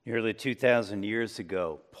Nearly 2,000 years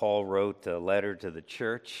ago, Paul wrote a letter to the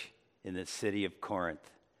church in the city of Corinth,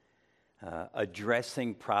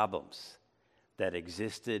 addressing problems that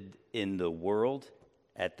existed in the world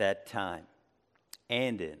at that time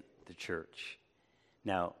and in the church.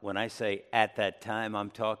 Now, when I say at that time, I'm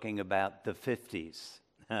talking about the 50s.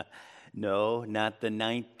 No, not the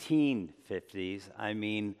 1950s. I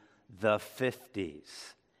mean the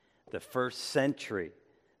 50s, the first century.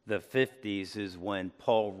 The 50s is when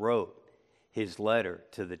Paul wrote his letter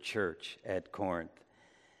to the church at Corinth.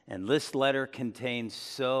 And this letter contains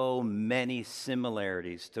so many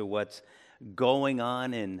similarities to what's going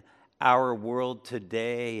on in our world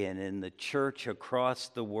today and in the church across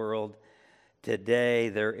the world today.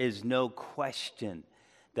 There is no question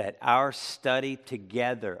that our study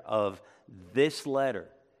together of this letter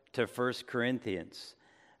to 1 Corinthians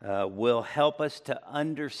will help us to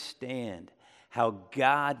understand how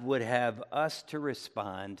God would have us to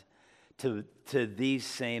respond to these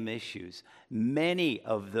same issues. Many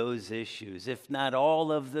of those issues, if not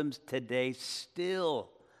all of them today, still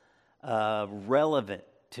relevant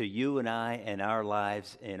to you and I and our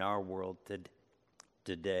lives in our world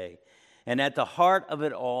today. And at the heart of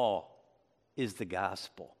it all is the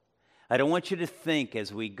gospel. I don't want you to think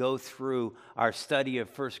as we go through our study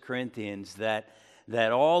of 1 Corinthians that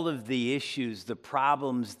all of the issues, the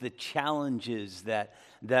problems, the challenges that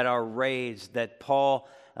are raised, that Paul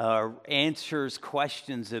answers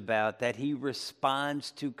questions about, that he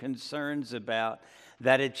responds to concerns about,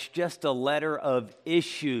 that it's just a letter of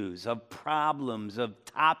issues, of problems, of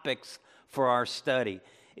topics for our study.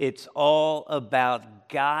 It's all about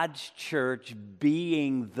God's church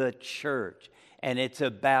being the church, and it's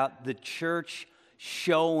about the church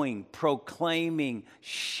showing, proclaiming,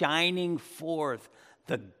 shining forth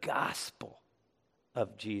the gospel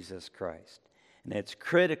of Jesus Christ. And it's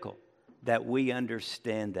critical that we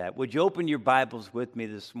understand that. Would you open your Bibles with me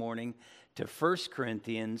this morning to 1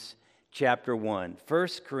 Corinthians chapter 1. 1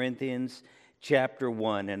 Corinthians chapter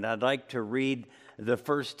 1. And I'd like to read the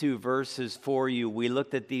first two verses for you. We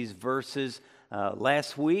looked at these verses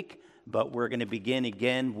last week, but we're going to begin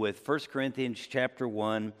again with 1 Corinthians chapter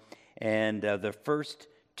 1 and the first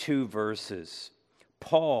two verses.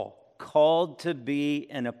 Paul, called to be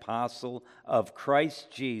an apostle of Christ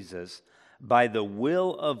Jesus by the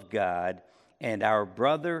will of God, and our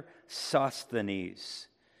brother Sosthenes,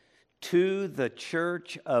 to the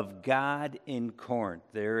church of God in Corinth.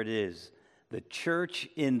 There it is, the church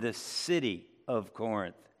in the city of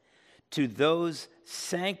Corinth. To those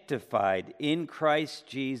sanctified in Christ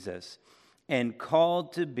Jesus and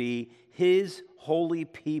called to be his holy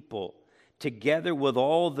people, together with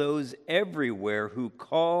all those everywhere who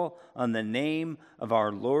call on the name of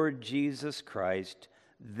our Lord Jesus Christ,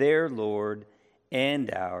 their Lord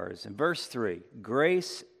and ours. In verse 3,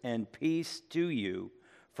 grace and peace to you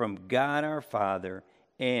from God our Father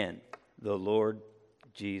and the Lord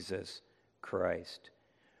Jesus Christ.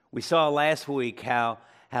 We saw last week how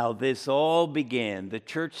this all began. The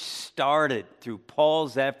church started through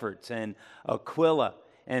Paul's efforts, and Aquila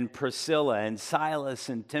and Priscilla and Silas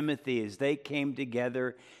and Timothy as they came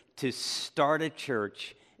together to start a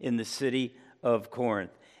church in the city of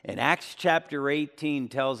Corinth. And Acts chapter 18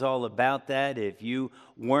 tells all about that. If you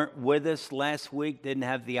weren't with us last week, didn't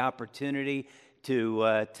have the opportunity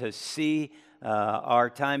to see our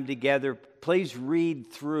time together, please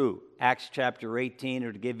read through Acts chapter 18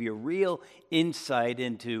 or to give you a real insight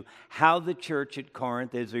into how the church at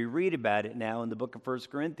Corinth, as we read about it now in the book of 1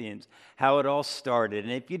 Corinthians, how it all started.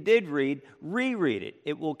 And if you did read, reread it.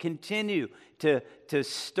 It will continue to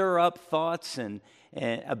stir up thoughts and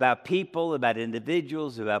about people, about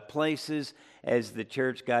individuals, about places as the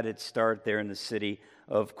church got its start there in the city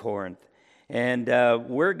of Corinth. And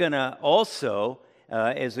we're going to also,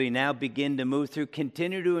 as we now begin to move through,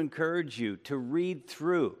 continue to encourage you to read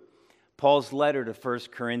through Paul's letter to 1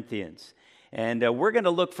 Corinthians. And we're going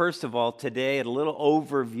to look, first of all, today at a little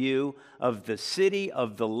overview of the city,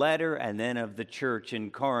 of the letter, and then of the church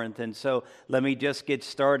in Corinth. And so let me just get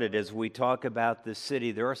started as we talk about the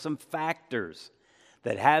city. There are some factors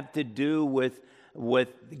that have to do with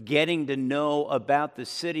getting to know about the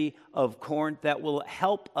city of Corinth that will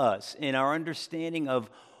help us in our understanding of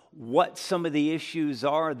what some of the issues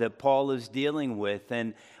are that Paul is dealing with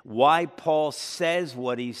and why Paul says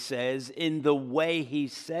what he says in the way he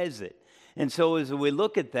says it. And so as we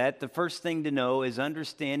look at that, the first thing to know is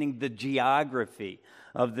understanding the geography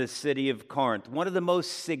of the city of Corinth. One of the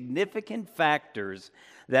most significant factors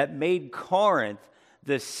that made Corinth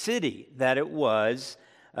the city that it was,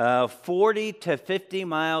 40 to 50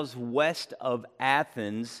 miles west of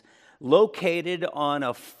Athens, located on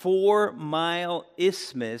a 4-mile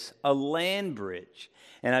isthmus, a land bridge.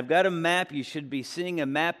 And I've got a map. You should be seeing a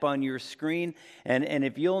map on your screen. And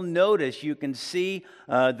if you'll notice, you can see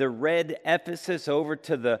the red Ephesus over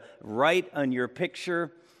to the right on your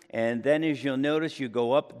picture. And then as you'll notice, you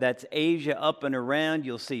go up, that's Asia up and around.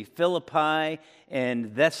 You'll see Philippi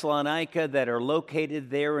and Thessalonica that are located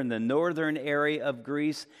there in the northern area of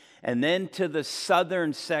Greece. And then to the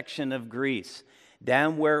southern section of Greece,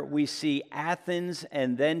 down where we see Athens,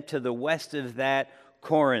 and then to the west of that,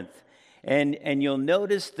 Corinth. And you'll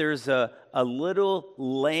notice there's a little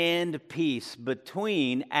land piece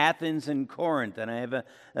between Athens and Corinth. And I have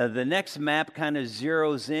the next map kind of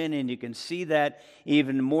zeroes in, and you can see that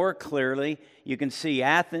even more clearly. You can see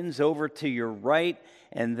Athens over to your right,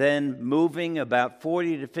 and then moving about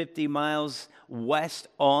 40 to 50 miles west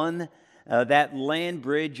on that land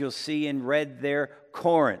bridge, you'll see in red there,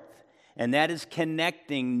 Corinth. And that is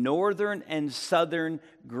connecting northern and southern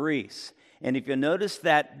Greece. And if you notice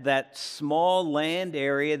that small land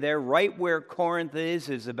area there, right where Corinth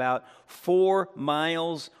is about 4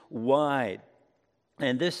 miles wide.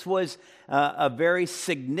 And this was a very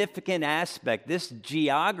significant aspect, this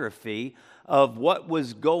geography of what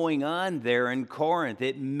was going on there in Corinth.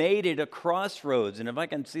 It made it a crossroads. And if I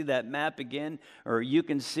can see that map again, or you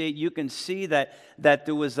can see that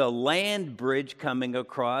there was a land bridge coming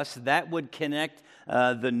across that would connect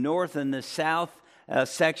the north and the south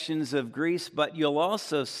sections of Greece, but you'll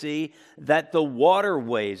also see that the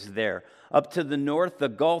waterways there, up to the north, the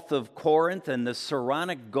Gulf of Corinth and the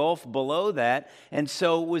Saronic Gulf below that, and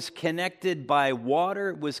so it was connected by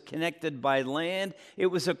water, it was connected by land, it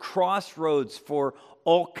was a crossroads for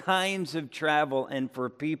all kinds of travel and for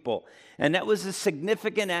people. And that was a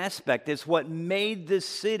significant aspect. It's what made this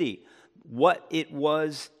city what it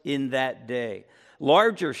was in that day.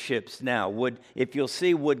 Larger ships now would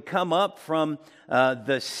come up from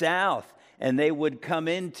the south, and they would come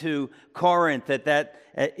into Corinth at that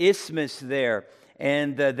isthmus there,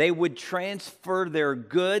 and they would transfer their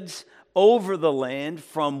goods over the land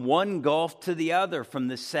from one gulf to the other, from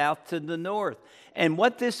the south to the north. And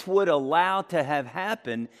what this would allow to have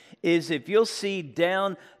happen is, if you'll see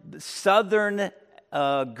down southern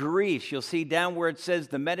Greece, you'll see down where it says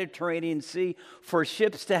the Mediterranean Sea, for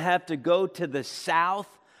ships to have to go to the south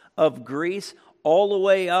of Greece, all the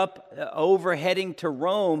way up over heading to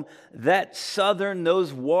Rome,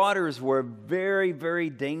 those waters were very, very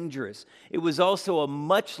dangerous. It was also a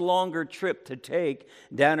much longer trip to take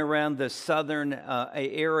down around the southern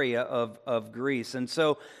area of Greece. And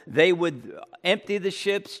so they would empty the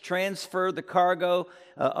ships, transfer the cargo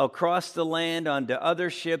across the land onto other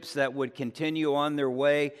ships that would continue on their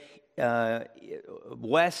way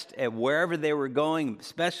west, wherever they were going,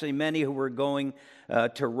 especially many who were going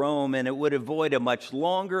to Rome, and it would avoid a much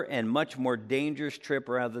longer and much more dangerous trip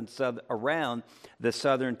around the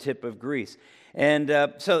southern tip of Greece. And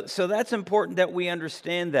so that's important that we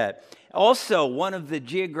understand that. Also, one of the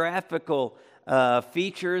geographical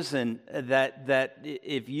features, and that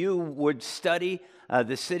if you would study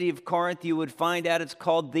the city of Corinth, you would find out it's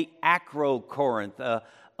called the Acrocorinth,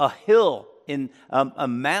 a hill in a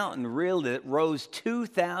mountain really that rose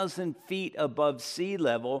 2,000 feet above sea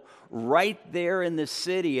level right there in the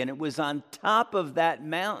city. And it was on top of that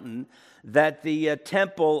mountain that the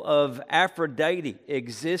temple of Aphrodite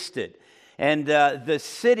existed. And the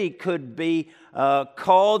city could be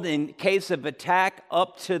called, in case of attack,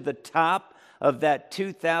 up to the top of that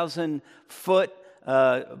 2,000-foot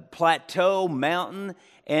plateau mountain.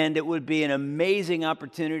 And it would be an amazing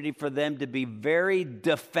opportunity for them to be very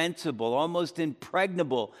defensible, almost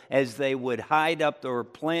impregnable, as they would hide up or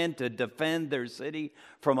plan to defend their city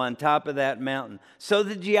from on top of that mountain. So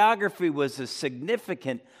the geography was a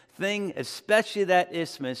significant thing, especially that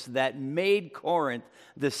isthmus that made Corinth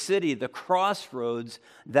the city, the crossroads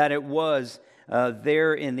that it was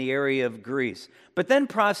there in the area of Greece. But then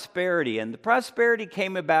prosperity, and the prosperity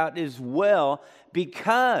came about as well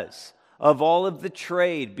because of all of the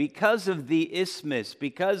trade, because of the isthmus,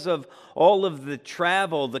 because of all of the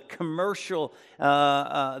travel, the commercial,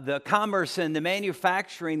 the commerce and the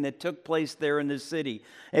manufacturing that took place there in the city.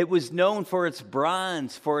 It was known for its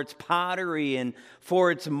bronze, for its pottery, and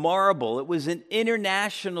for its marble. It was an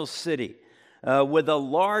international city with a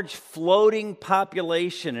large floating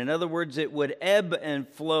population. In other words, it would ebb and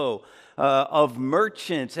flow of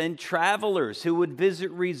merchants and travelers who would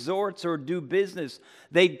visit resorts or do business.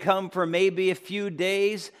 They'd come for maybe a few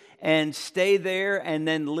days and stay there and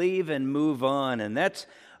then leave and move on. And that's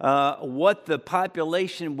what the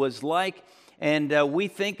population was like. And we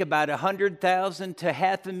think about 100,000 to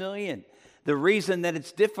 500,000. The reason that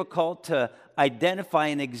it's difficult to identify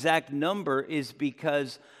an exact number is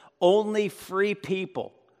because only free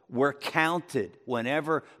people were counted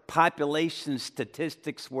whenever population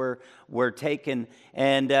statistics were taken.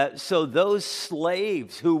 And so those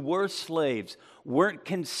slaves who were slaves weren't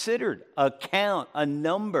considered a count, a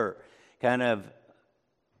number. Kind of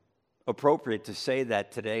appropriate to say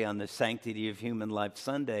that today on the Sanctity of Human Life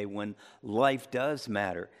Sunday when life does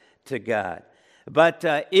matter to God. But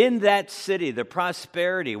in that city, the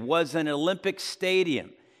Prosperity was an Olympic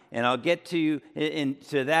stadium. And I'll get to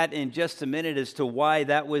that in just a minute as to why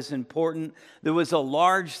that was important. There was a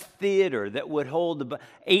large theater that would hold about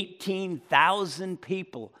 18,000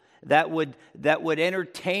 people that would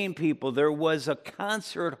entertain people. There was a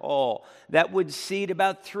concert hall that would seat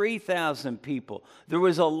about 3,000 people. There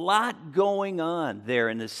was a lot going on there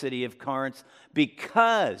in the city of Corinth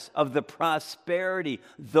because of the prosperity,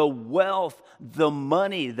 the wealth, the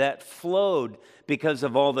money that flowed because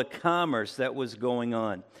of all the commerce that was going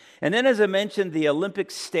on. And then, as I mentioned, the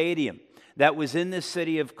Olympic Stadium that was in the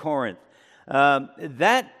city of Corinth,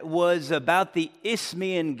 that was about the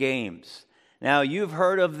Isthmian Games. Now, you've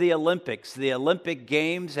heard of the Olympics. The Olympic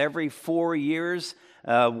Games every 4 years.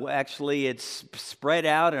 Actually, it's spread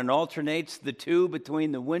out and alternates the two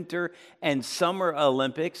between the Winter and Summer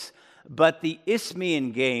Olympics. But the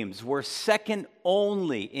Isthmian Games were second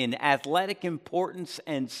only in athletic importance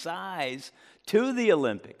and size to the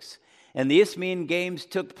Olympics. And the Isthmian Games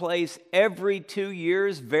took place every 2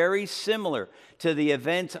 years, very similar to the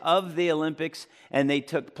events of the Olympics. And they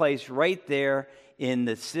took place right there in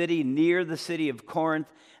the city, near the city of Corinth.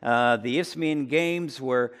 The Isthmian Games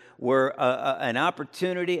were an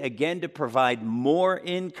opportunity, again, to provide more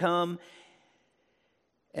income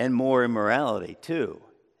and more immorality, too.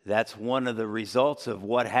 That's one of the results of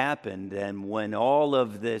what happened. And when all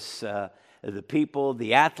of this, the people,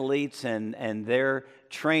 the athletes and their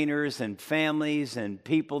trainers and families and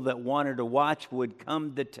people that wanted to watch would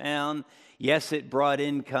come to town, yes, it brought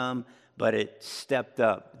income, but it stepped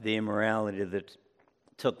up the immorality that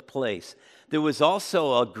took place. There was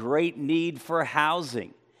also a great need for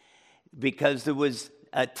housing because there was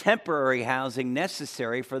a temporary housing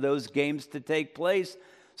necessary for those games to take place.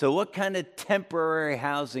 So what kind of temporary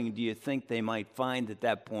housing do you think they might find at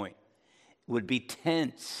that point? It would be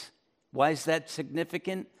tents. Why is that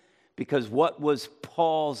significant? Because what was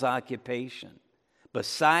Paul's occupation?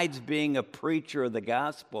 Besides being a preacher of the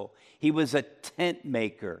gospel, he was a tent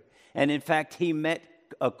maker. And in fact, he met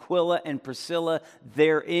Aquila and Priscilla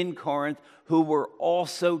there in Corinth, who were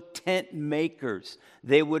also tent makers.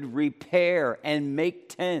 They would repair and make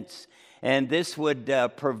tents. And this would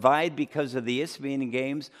provide, because of the Isthmian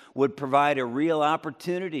Games, would provide a real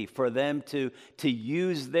opportunity for them to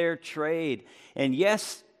use their trade. And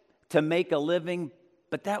yes, to make a living,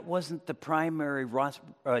 but that wasn't the primary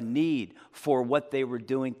need for what they were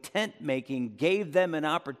doing. Tent making gave them an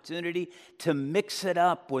opportunity to mix it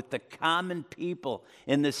up with the common people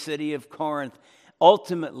in the city of Corinth,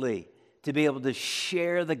 ultimately to be able to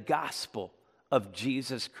share the gospel of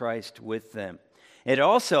Jesus Christ with them. It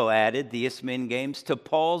also added, the Isthmian Games, to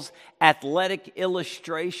Paul's athletic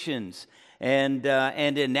illustrations and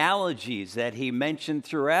analogies that he mentioned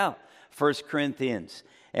throughout 1 Corinthians.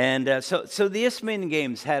 And so the Isthmian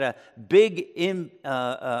Games had a big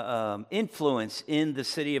influence in the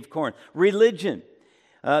city of Corinth. Religion.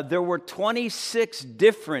 There were 26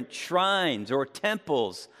 different shrines or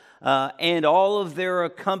temples and all of their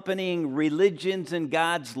accompanying religions and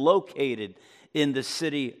gods located in the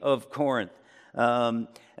city of Corinth.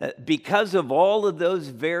 Because of all of those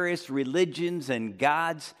various religions and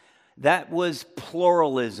gods, that was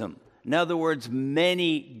pluralism. In other words,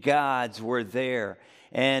 many gods were there.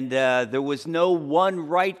 And there was no one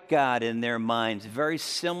right God in their minds, very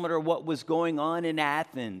similar to what was going on in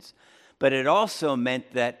Athens. But it also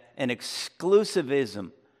meant that an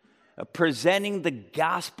exclusivism, presenting the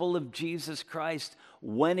gospel of Jesus Christ,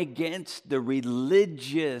 went against the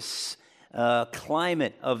religious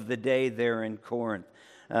climate of the day there in Corinth.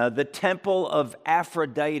 The temple of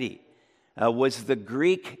Aphrodite was the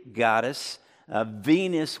Greek goddess.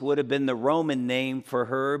 Venus would have been the Roman name for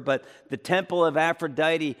her, but the temple of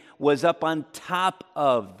Aphrodite was up on top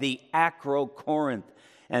of the Acrocorinth.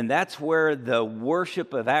 And that's where the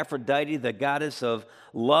worship of Aphrodite, the goddess of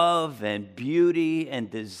love and beauty and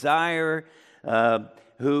desire,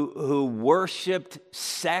 who worshipped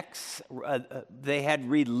sex. They had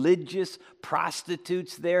religious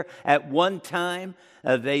prostitutes there. At one time,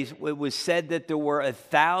 It was said that there were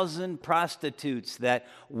 1,000 prostitutes that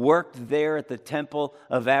worked there at the temple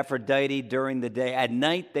of Aphrodite during the day. At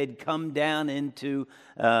night, they'd come down into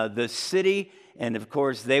the city, and of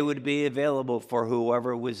course, they would be available for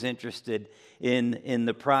whoever was interested in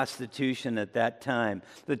the prostitution at that time.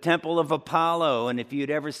 The Temple of Apollo, and if you'd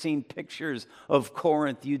ever seen pictures of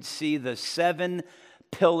Corinth, you'd see the 7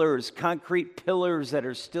 pillars, concrete pillars that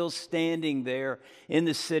are still standing there in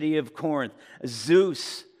the city of Corinth.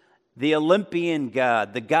 Zeus, the Olympian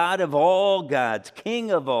god, the god of all gods,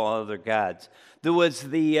 king of all other gods. There was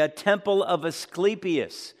the temple of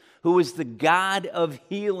Asclepius, who was the god of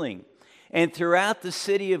healing. And throughout the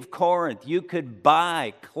city of Corinth, you could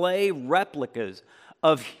buy clay replicas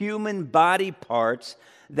of human body parts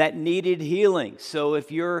that needed healing. So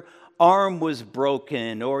if your arm was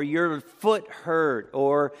broken, or your foot hurt,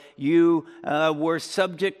 or you were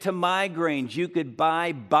subject to migraines, you could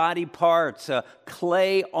buy body parts,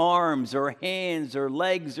 clay arms or hands or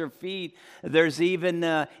legs or feet. There's even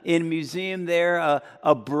in museum there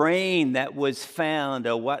a brain that was found,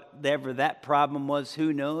 whatever that problem was,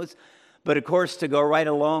 who knows. But of course, to go right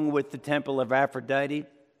along with the Temple of Aphrodite,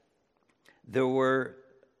 there were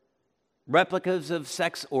replicas of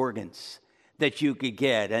sex organs that you could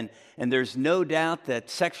get. And there's no doubt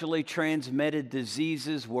that sexually transmitted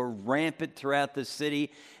diseases were rampant throughout the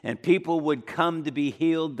city, and people would come to be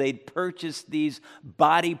healed. They'd purchase these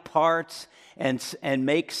body parts and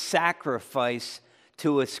make sacrifice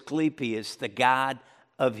to Asclepius, the god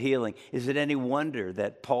of healing. Is it any wonder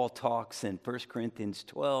that Paul talks in 1 Corinthians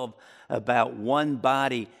 12 about one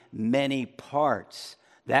body, many parts?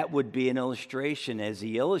 That would be an illustration as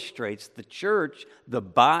he illustrates the church, the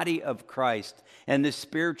body of Christ, and the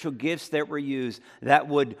spiritual gifts that were used that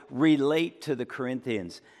would relate to the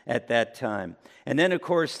Corinthians at that time. And then, of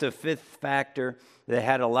course, the fifth factor that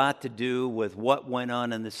had a lot to do with what went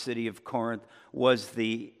on in the city of Corinth was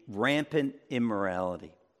the rampant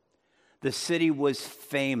immorality. The city was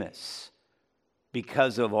famous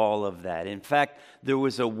because of all of that. In fact, there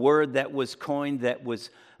was a word that was coined that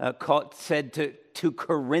was said to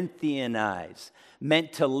Corinthianize,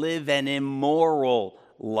 meant to live an immoral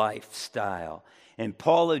lifestyle. And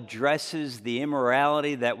Paul addresses the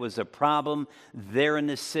immorality that was a problem there in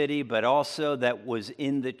the city, but also that was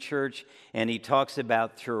in the church, and he talks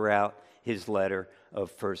about throughout his letter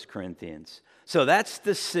of 1 Corinthians. So that's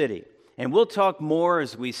the city. And we'll talk more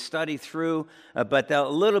as we study through, but a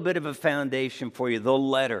little bit of a foundation for you, the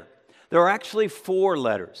letter. There are actually 4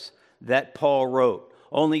 letters that Paul wrote,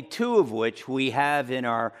 only 2 of which we have in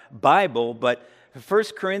our Bible, but 1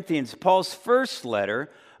 Corinthians, Paul's first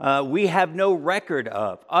letter, we have no record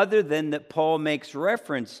of, other than that Paul makes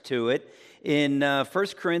reference to it in 1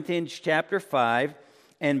 Corinthians chapter 5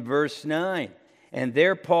 and verse 9. And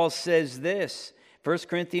there Paul says this, 1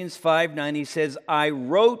 Corinthians 5:9, he says, I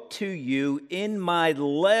wrote to you in my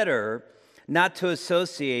letter not to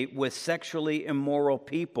associate with sexually immoral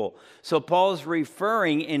people. So Paul's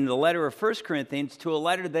referring in the letter of 1 Corinthians to a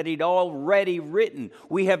letter that he'd already written.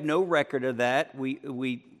 We have no record of that.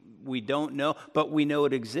 We don't know, but we know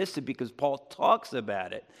it existed because Paul talks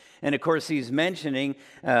about it. And of course, he's mentioning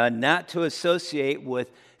not to associate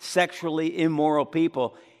with sexually immoral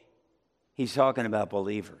people. He's talking about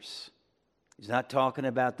believers. He's not talking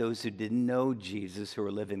about those who didn't know Jesus, who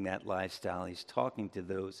are living that lifestyle. He's talking to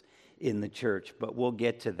those in the church, but we'll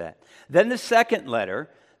get to that. Then the second letter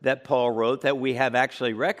that Paul wrote that we have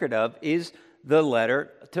actually record of is the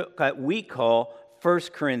letter that we call 1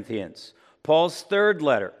 Corinthians. Paul's third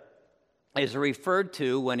letter is referred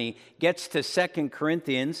to when he gets to 2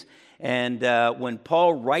 Corinthians, and when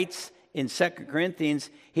Paul writes in 2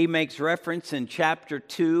 Corinthians, he makes reference in chapter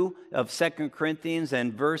 2 of 2 Corinthians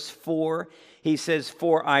and verse 4. He says,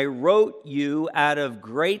 For I wrote you out of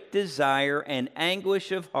great desire and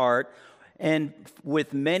anguish of heart, and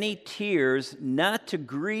with many tears, not to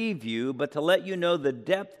grieve you, but to let you know the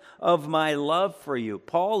depth of my love for you.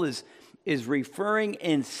 Paul is referring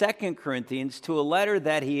in 2 Corinthians to a letter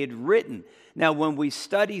that he had written. Now, when we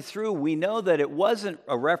study through, we know that it wasn't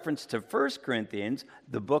a reference to 1 Corinthians,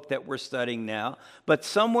 the book that we're studying now, but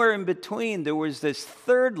somewhere in between there was this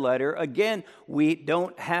third letter. Again, we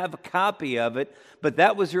don't have a copy of it, but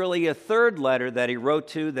that was really a third letter that he wrote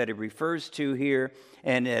to, that he refers to here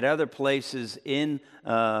and at other places in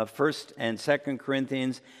 1st and 2nd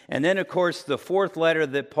Corinthians. And then, of course, the fourth letter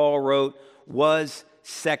that Paul wrote was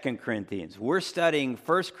 2 Corinthians. We're studying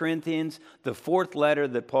 1 Corinthians. The fourth letter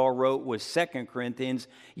that Paul wrote was 2 Corinthians.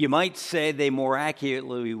 You might say they more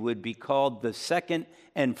accurately would be called the second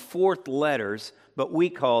and fourth letters, but we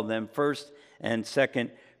call them 1 and 2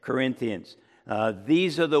 Corinthians.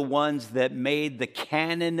 These are the ones that made the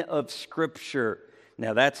canon of Scripture.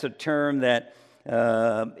 Now, that's a term that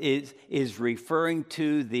is referring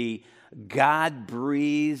to the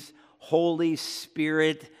God-breathed, Holy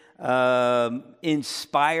Spirit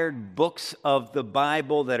inspired books of the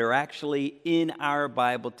Bible that are actually in our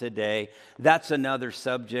Bible today. That's another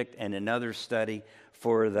subject and another study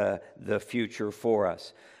for the future for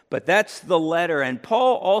us. But that's the letter. And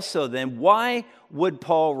Paul also then, why would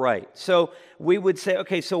Paul write? So we would say,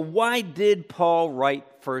 okay, so why did Paul write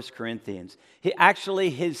 1 Corinthians? Actually,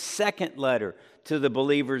 his second letter to the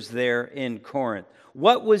believers there in Corinth.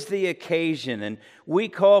 What was the occasion? And we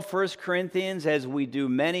call 1 Corinthians, as we do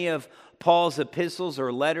many of Paul's epistles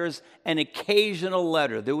or letters, an occasional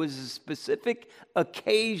letter. There was a specific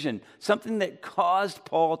occasion, something that caused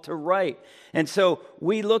Paul to write. And so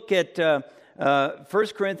we look at 1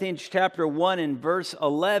 Corinthians chapter 1 and verse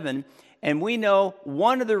 11, and we know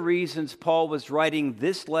one of the reasons Paul was writing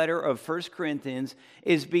this letter of 1 Corinthians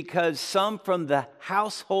is because some from the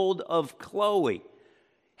household of Chloe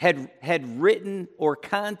had written or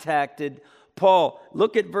contacted Paul.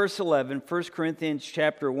 Look at verse 11, 1 Corinthians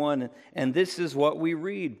chapter 1, and this is what we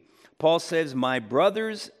read. Paul says, "My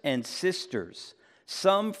brothers and sisters,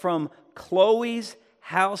 some from Chloe's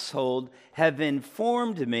household have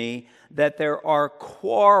informed me that there are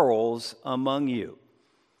quarrels among you."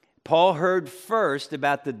 Paul heard first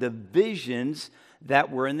about the divisions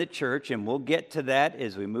that were in the church, and we'll get to that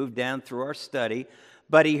as we move down through our study.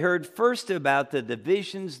 But he heard first about the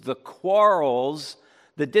divisions, the quarrels,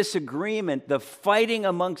 the disagreement, the fighting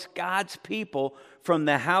amongst God's people from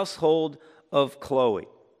the household of Chloe.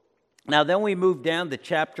 Now then we move down to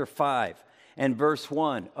chapter 5 and verse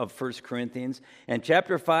 1 of 1 Corinthians. And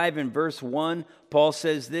chapter 5 and verse 1, Paul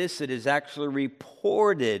says this, "It is actually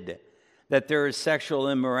reported that there is sexual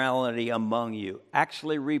immorality among you."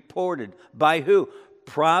 Actually reported. By who?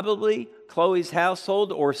 Probably Chloe's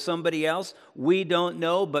household or somebody else. We don't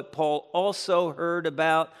know, but Paul also heard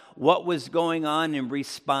about what was going on and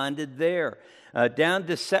responded there. Down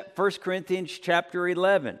to 1 Corinthians chapter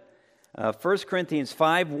 11. 1 Corinthians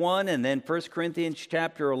 5:1 and then 1 Corinthians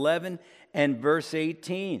chapter 11 and verse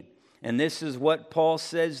 18. And this is what Paul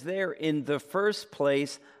says there. "In the first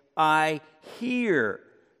place, I hear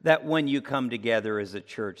that when you come together as a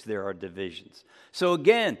church, there are divisions." So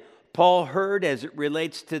again, Paul heard as it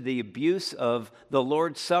relates to the abuse of the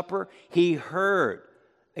Lord's Supper. He heard,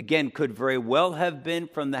 again, could very well have been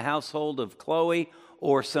from the household of Chloe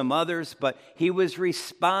or some others, but he was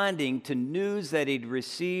responding to news that he'd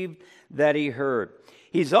received that he heard.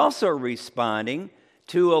 He's also responding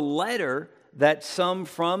to a letter that some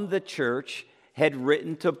from the church had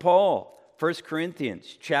written to Paul. 1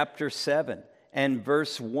 Corinthians chapter 7 and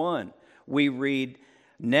verse 1, we read,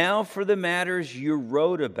 "Now for the matters you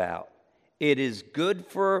wrote about, it is good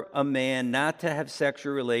for a man not to have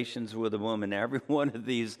sexual relations with a woman." Every one of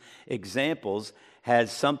these examples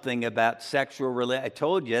has something about sexual relations. I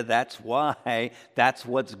told you that's why, that's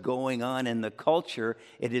what's going on in the culture.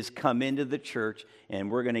 It has come into the church,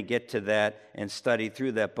 and we're going to get to that and study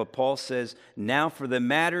through that. But Paul says, "Now for the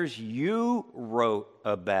matters you wrote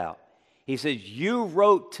about." He says, "You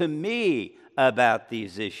wrote to me about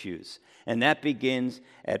these issues." And that begins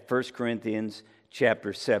at 1 Corinthians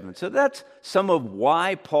chapter 7. So that's some of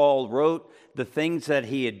why Paul wrote the things that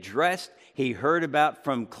he addressed. He heard about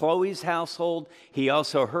from Chloe's household. He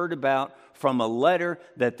also heard about from a letter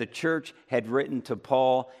that the church had written to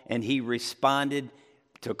Paul, and he responded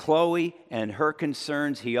to Chloe and her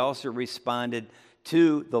concerns. He also responded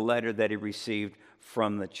to the letter that he received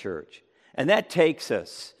from the church. And that takes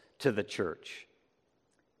us to the church.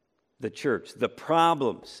 The church, the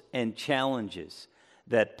problems and challenges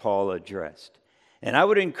that Paul addressed. And I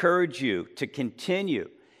would encourage you to continue,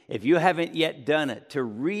 if you haven't yet done it, to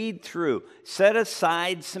read through, set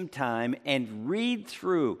aside some time and read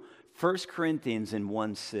through 1 Corinthians in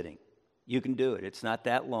one sitting. You can do it. It's not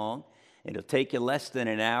that long. It'll take you less than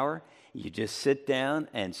an hour. You just sit down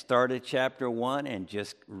and start at chapter 1 and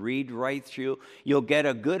just read right through. You'll get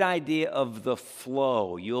a good idea of the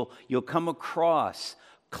flow. You'll come across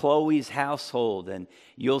Chloe's household, and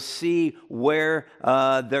you'll see where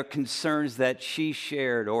their concerns that she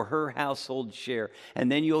shared or her household share. And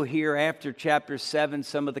then you'll hear after chapter 7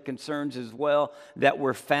 some of the concerns as well that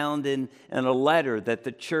were found in a letter that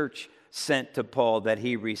the church sent to Paul that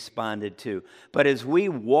he responded to. But as we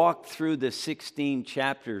walk through the 16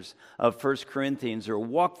 chapters of 1 Corinthians, or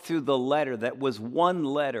walk through the letter that was one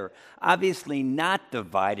letter, obviously not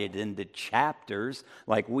divided into chapters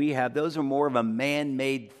like we have. Those are more of a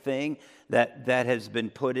man-made thing that has been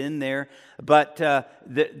put in there. But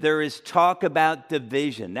there is talk about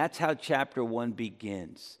division. That's how chapter 1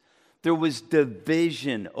 begins. There was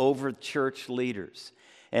division over church leaders.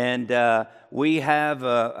 And we have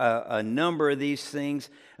a number of these things.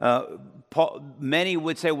 Many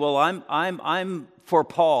would say, well, I'm for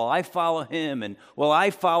Paul. I follow him. And, well, I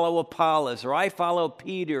follow Apollos, or I follow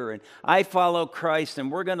Peter, and I follow Christ. And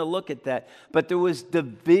we're going to look at that. But there was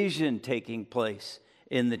division taking place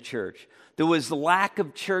in the church. There was lack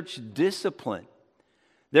of church discipline.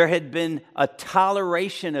 There had been a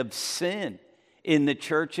toleration of sin in the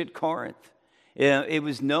church at Corinth. It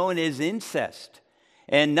was known as incest.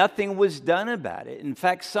 And nothing was done about it. In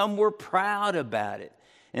fact, some were proud about it.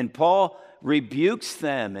 And Paul rebukes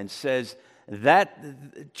them and says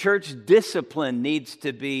that church discipline needs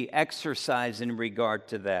to be exercised in regard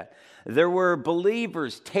to that. There were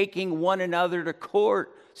believers taking one another to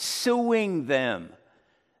court, suing them.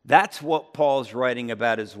 That's what Paul's writing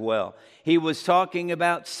about as well. He was talking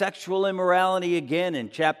about sexual immorality again in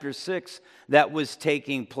chapter 6 that was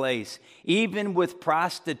taking place, even with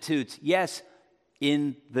prostitutes. Yes,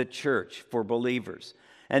 in the church for believers.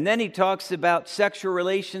 And then he talks about sexual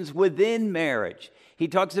relations within marriage. He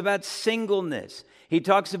talks about singleness. He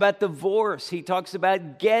talks about divorce. He talks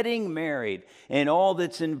about getting married and all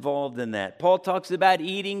that's involved in that. Paul talks about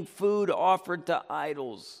eating food offered to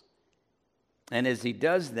idols. And as he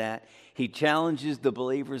does that, he challenges the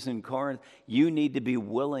believers in Corinth. You need to be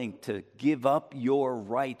willing to give up your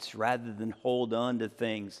rights rather than hold on to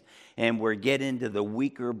things. And we'll get into the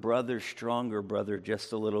weaker brother, stronger brother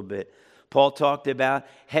just a little bit. Paul talked about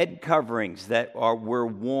head coverings that were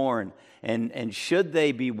worn. And should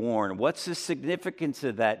they be worn? What's the significance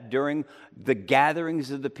of that during the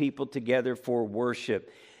gatherings of the people together for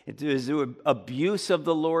worship? It was abuse of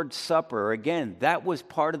the Lord's Supper. Again, that was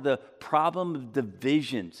part of the problem of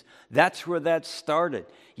divisions. That's where that started.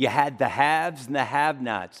 You had the haves and the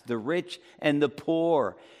have-nots, the rich and the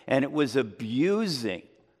poor. And it was abusing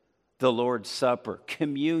the Lord's Supper,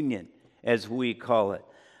 communion, as we call it.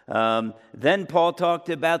 Then Paul talked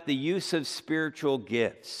about the use of spiritual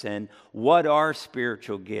gifts and what are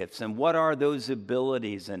spiritual gifts and what are those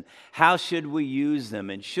abilities and how should we use them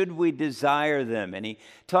and should we desire them. And he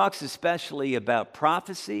talks especially about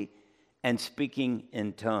prophecy and speaking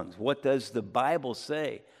in tongues. What does the Bible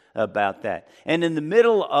say about that? And in the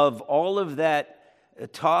middle of all of that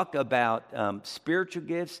talk about spiritual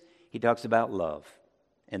gifts, he talks about love.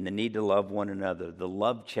 And the need to love one another, the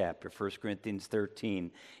love chapter, 1 Corinthians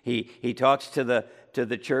 13. He talks to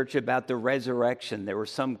the church about the resurrection. There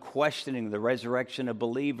was some questioning the resurrection of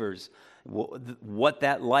believers, what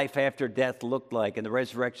that life after death looked like, and the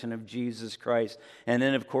resurrection of Jesus Christ. And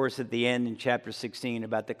then, of course, at the end in chapter 16,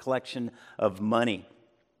 about the collection of money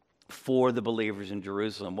for the believers in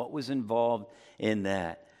Jerusalem. What was involved in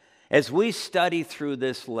that? As we study through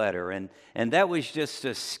this letter, and that was just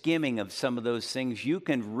a skimming of some of those things, you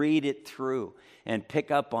can read it through and pick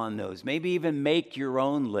up on those. Maybe even make your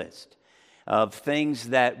own list of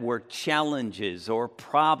things that were challenges or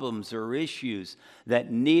problems or issues that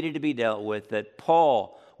needed to be dealt with that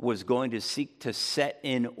Paul was going to seek to set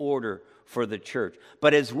in order for the church.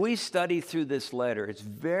 But as we study through this letter, it's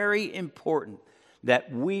very important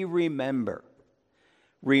that we remember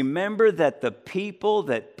that the people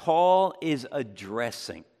that Paul is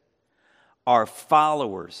addressing are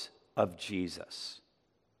followers of Jesus.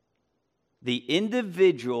 The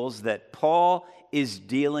individuals that Paul is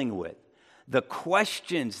dealing with, the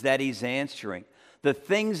questions that he's answering, the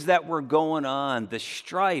things that were going on, the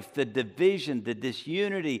strife, the division, the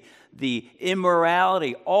disunity, the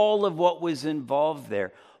immorality, all of what was involved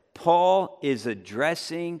there. Paul is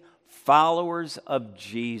addressing followers of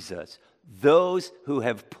Jesus, those who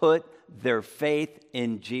have put their faith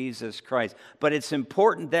in Jesus Christ. But it's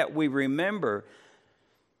important that we remember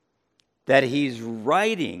that he's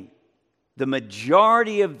writing, the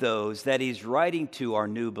majority of those that he's writing to are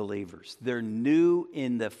new believers. They're new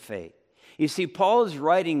in the faith. You see, Paul is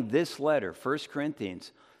writing this letter, 1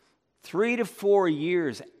 Corinthians, 3 to 4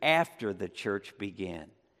 years after the church began.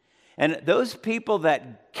 And those people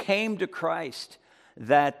that came to Christ,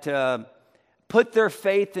 that put their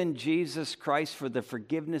faith in Jesus Christ for the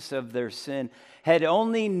forgiveness of their sin, had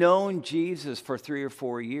only known Jesus for 3 or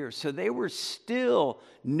 4 years. So they were still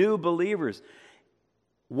new believers.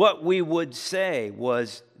 What we would say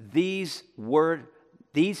was these were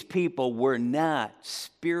These people were not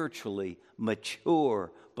spiritually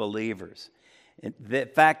mature believers. In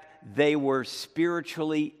fact, they were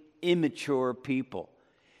spiritually immature people.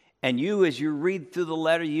 And you, as you read through the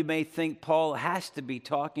letter, you may think Paul has to be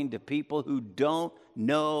talking to people who don't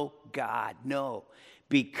know God. No,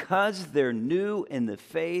 because they're new in the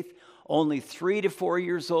faith, only 3 to 4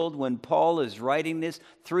 years old when Paul is writing this,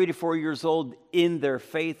 3 to 4 years old in their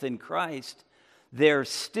faith in Christ, they're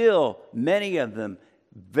still, many of them,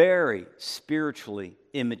 very spiritually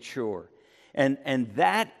immature. And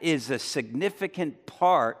that is a significant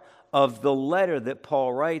part of the letter that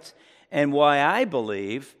Paul writes, and why I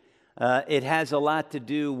believe it has a lot to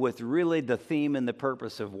do with really the theme and the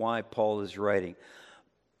purpose of why Paul is writing.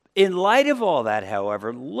 In light of all that,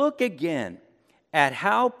 however, look again at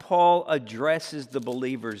how Paul addresses the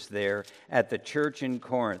believers there at the church in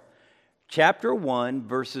Corinth. Chapter 1,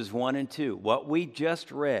 verses 1 and 2, what we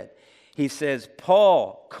just read. He says,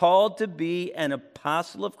 Paul, called to be an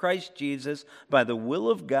apostle of Christ Jesus by the will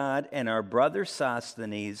of God, and our brother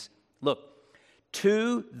Sosthenes, look,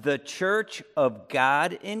 to the church of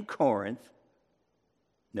God in Corinth,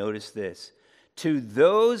 notice this, to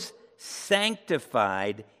those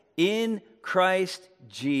sanctified in Christ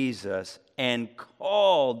Jesus and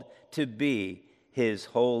called to be his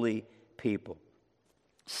holy people.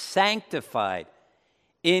 Sanctified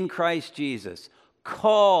in Christ Jesus,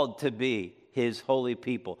 called to be his holy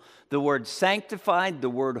people. The word sanctified, the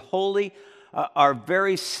word holy are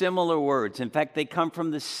very similar words. In fact, they come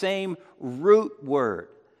from the same root word.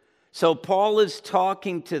 So Paul is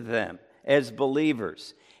talking to them as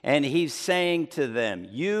believers, and he's saying to them,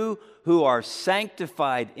 you who are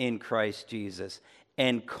sanctified in Christ Jesus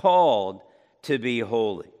and called to be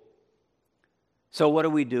holy. So what do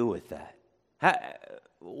we do with that?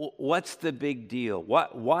 What's the big deal?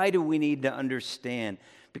 Why do we need to understand?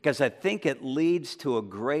 Because I think it leads to a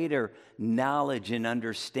greater knowledge and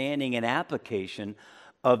understanding and application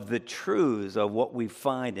of the truths of what we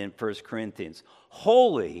find in 1 Corinthians.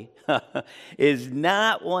 Holy is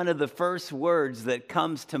not one of the first words that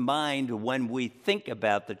comes to mind when we think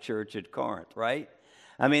about the church at Corinth, right?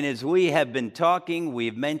 I mean, as we have been talking,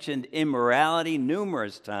 we've mentioned immorality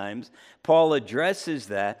numerous times. Paul addresses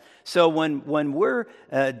that. So when we're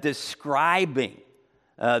describing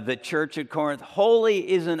the church at Corinth, holy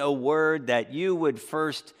isn't a word that you would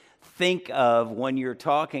first think of when you're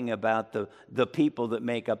talking about the people that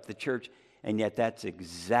make up the church. And yet that's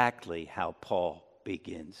exactly how Paul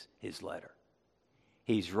begins his letter.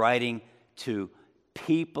 He's writing to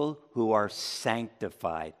people who are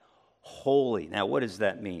sanctified, holy. Now, what does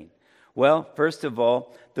that mean? Well, first of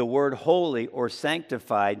all, the word holy or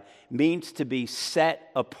sanctified means to be set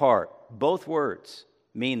apart. Both words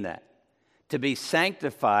mean that. To be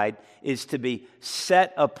sanctified is to be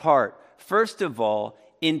set apart. First of all,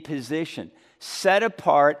 in position. Set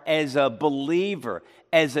apart as a believer,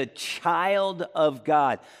 as a child of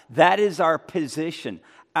God. That is our position,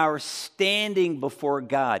 our standing before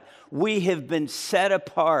God. We have been set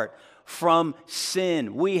apart from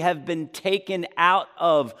sin. We have been taken out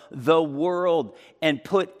of the world and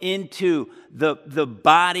put into the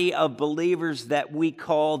body of believers that we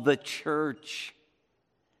call the church.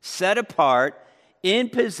 Set apart, in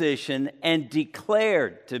position, and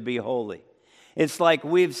declared to be holy. It's like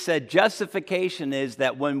we've said, justification is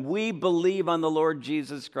that when we believe on the Lord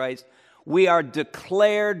Jesus Christ, we are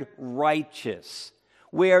declared righteous.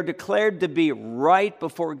 We are declared to be right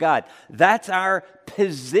before God. That's our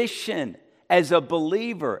position as a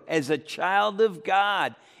believer, as a child of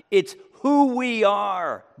God. It's who we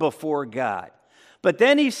are before God. But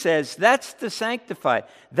then he says, that's the sanctified.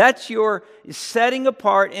 That's your setting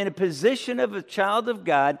apart in a position of a child of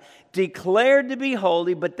God, declared to be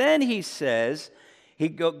holy. But then he says, he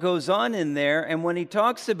goes on in there, and when he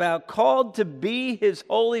talks about called to be his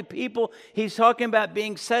holy people, he's talking about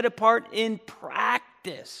being set apart in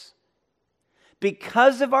practice.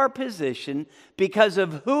 Because of our position, because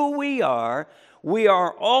of who we are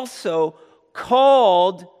also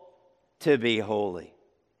called to be holy.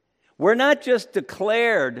 We're not just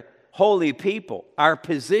declared holy people. Our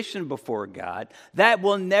position before God, that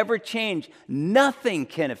will never change. Nothing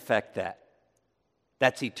can affect that.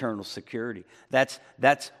 That's eternal security. That's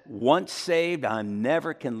once saved, I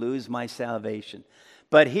never can lose my salvation.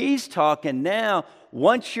 But he's talking now,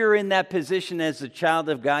 once you're in that position as a child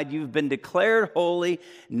of God, you've been declared holy.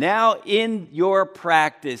 Now in your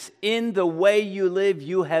practice, in the way you live,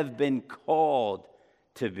 you have been called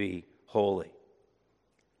to be holy.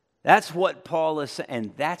 That's what Paul is saying,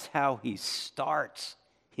 and that's how he starts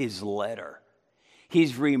his letter.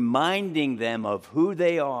 He's reminding them of who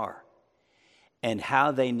they are and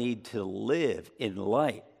how they need to live in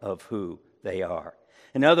light of who they are.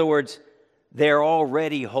 In other words, they're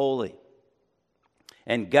already holy,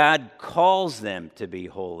 and God calls them to be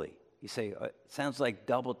holy. You say, it sounds like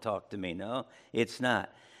double talk to me. No, it's not.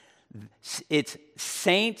 It's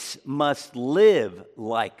saints must live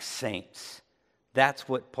like saints. That's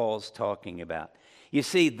what Paul's talking about. You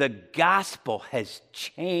see, the gospel has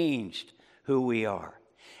changed who we are,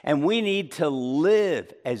 and we need to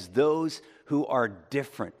live as those who are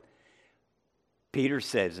different. Peter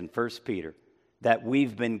says in 1 Peter that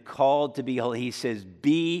we've been called to be holy. He says,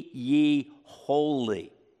 be ye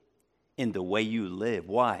holy in the way you live.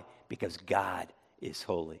 Why? Because God is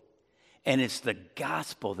holy. And it's the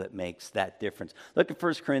gospel that makes that difference. Look at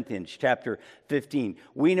 1 Corinthians chapter 15.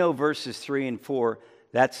 We know verses 3 and 4.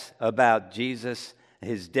 That's about Jesus,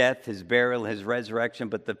 his death, his burial, his resurrection.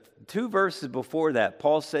 But the two verses before that,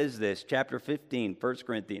 Paul says this, chapter 15, 1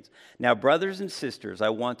 Corinthians. Now, brothers and sisters, I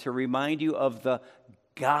want to remind you of the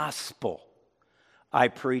gospel I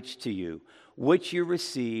preached to you, which you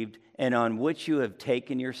received and on which you have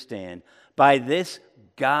taken your stand. By this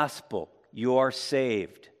gospel you are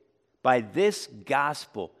saved. By this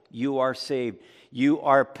gospel you are saved. You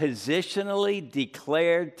are positionally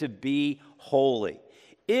declared to be holy.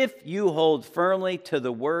 If you hold firmly to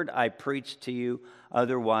the word I preached to you,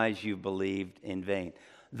 otherwise you believed in vain.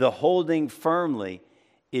 The holding firmly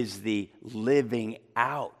is the living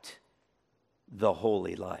out the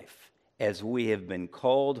holy life. As we have been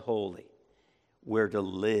called holy, we're to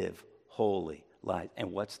live holy lives.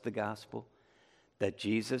 And what's the gospel? That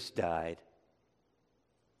Jesus died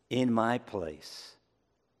in my place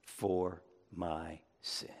for my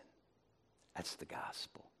sin. That's the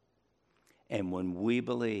gospel. And when we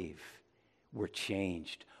believe, we're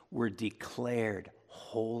changed. We're declared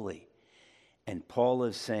holy. And Paul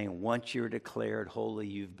is saying, once you're declared holy,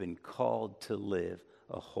 you've been called to live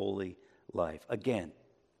a holy life. Again,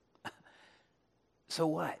 so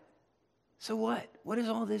what? So what? What does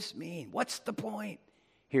all this mean? What's the point?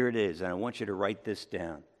 Here it is, and I want you to write this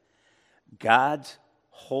down. God's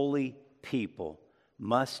holy people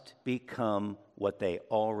must become what they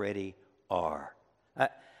already are.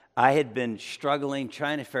 I had been struggling,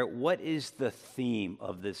 trying to figure out what is the theme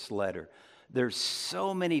of this letter. There's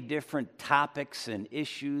so many different topics and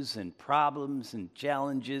issues and problems and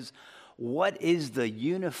challenges. What is the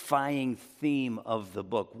unifying theme of the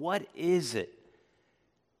book? What is it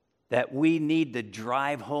that we need to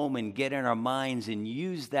drive home and get in our minds and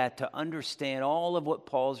use that to understand all of what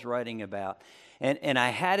Paul's writing about? And I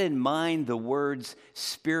had in mind the words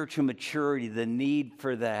spiritual maturity, the need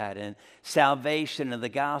for that, and salvation and the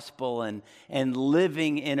gospel, and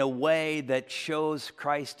living in a way that shows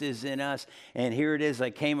Christ is in us. And here it is. I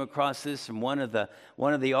came across this from one of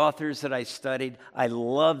the authors that I studied. I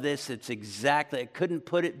love this. It's exactly, I couldn't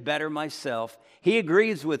put it better myself. He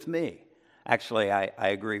agrees with me. Actually, I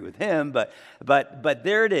agree with him, but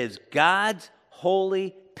there it is. God's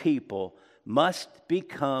holy people must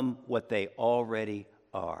become what they already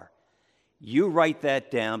are. You write that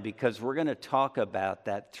down, because we're going to talk about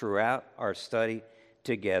that throughout our study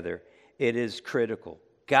together. It is critical.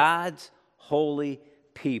 God's holy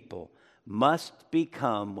people must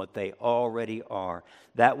become what they already are.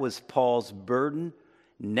 That was Paul's burden,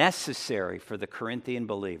 necessary for the Corinthian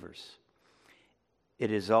believers.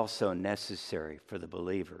 It is also necessary for the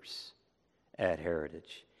believers at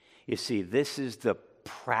Heritage. You see, this is the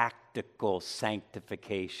practical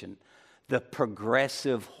sanctification, the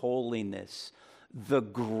progressive holiness, the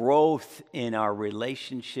growth in our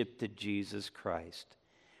relationship to Jesus Christ.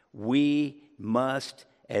 We must,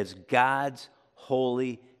 as God's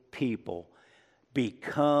holy people,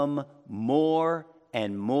 become more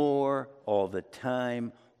and more all the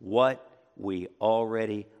time what we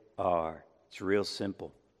already are. It's real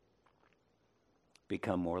simple.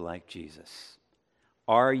 Become more like Jesus.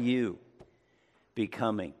 Are you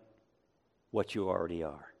becoming what you already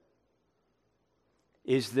are?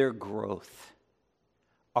 Is there growth?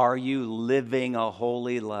 Are you living a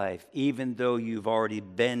holy life, even though you've already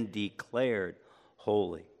been declared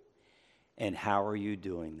holy? And how are you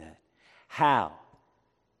doing that? How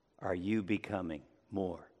are you becoming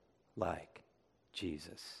more like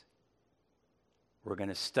Jesus? We're going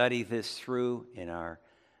to study this through in our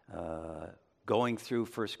going through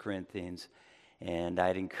 1 Corinthians. And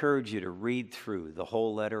I'd encourage you to read through the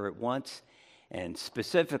whole letter at once. And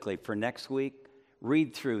specifically for next week,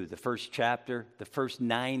 read through the first chapter, the first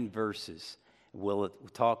 9 verses. We'll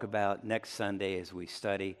talk about next Sunday as we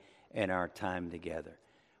study in our time together.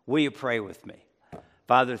 Will you pray with me?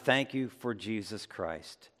 Father, thank you for Jesus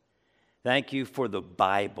Christ. Thank you for the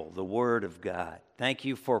Bible, the Word of God. Thank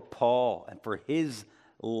you for Paul and for his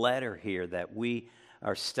letter here that we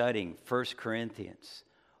are studying, 1 Corinthians.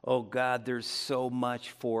 Oh God, there's so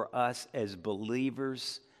much for us as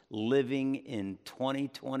believers living in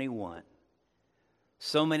 2021.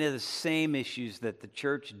 So many of the same issues that the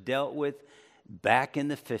church dealt with back in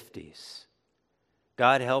the 50s.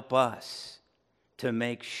 God, help us to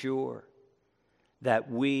make sure that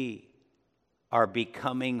we are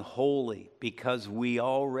becoming holy because we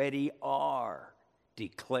already are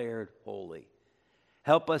declared holy.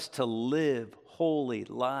 Help us to live holy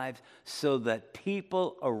lives so that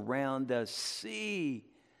people around us see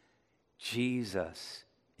Jesus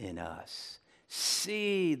in us,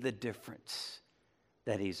 see the difference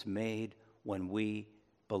that he's made when we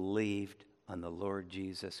believed on the Lord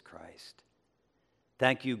Jesus Christ.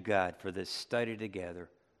 Thank you, God, for this study together.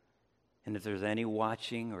 And if there's any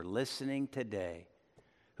watching or listening today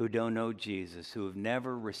who don't know Jesus, who have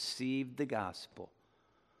never received the gospel,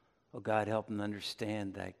 oh God, help them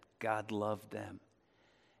understand that God loved them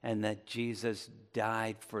and that Jesus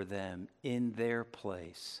died for them in their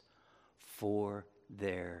place for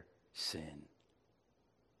their sin.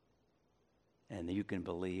 And you can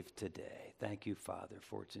believe today. Thank you, Father,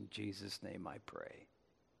 for it's in Jesus' name I pray.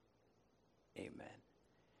 Amen.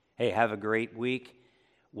 Hey, have a great week.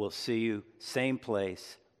 We'll see you same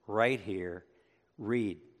place, right here.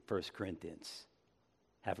 Read 1 Corinthians.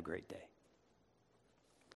 Have a great day.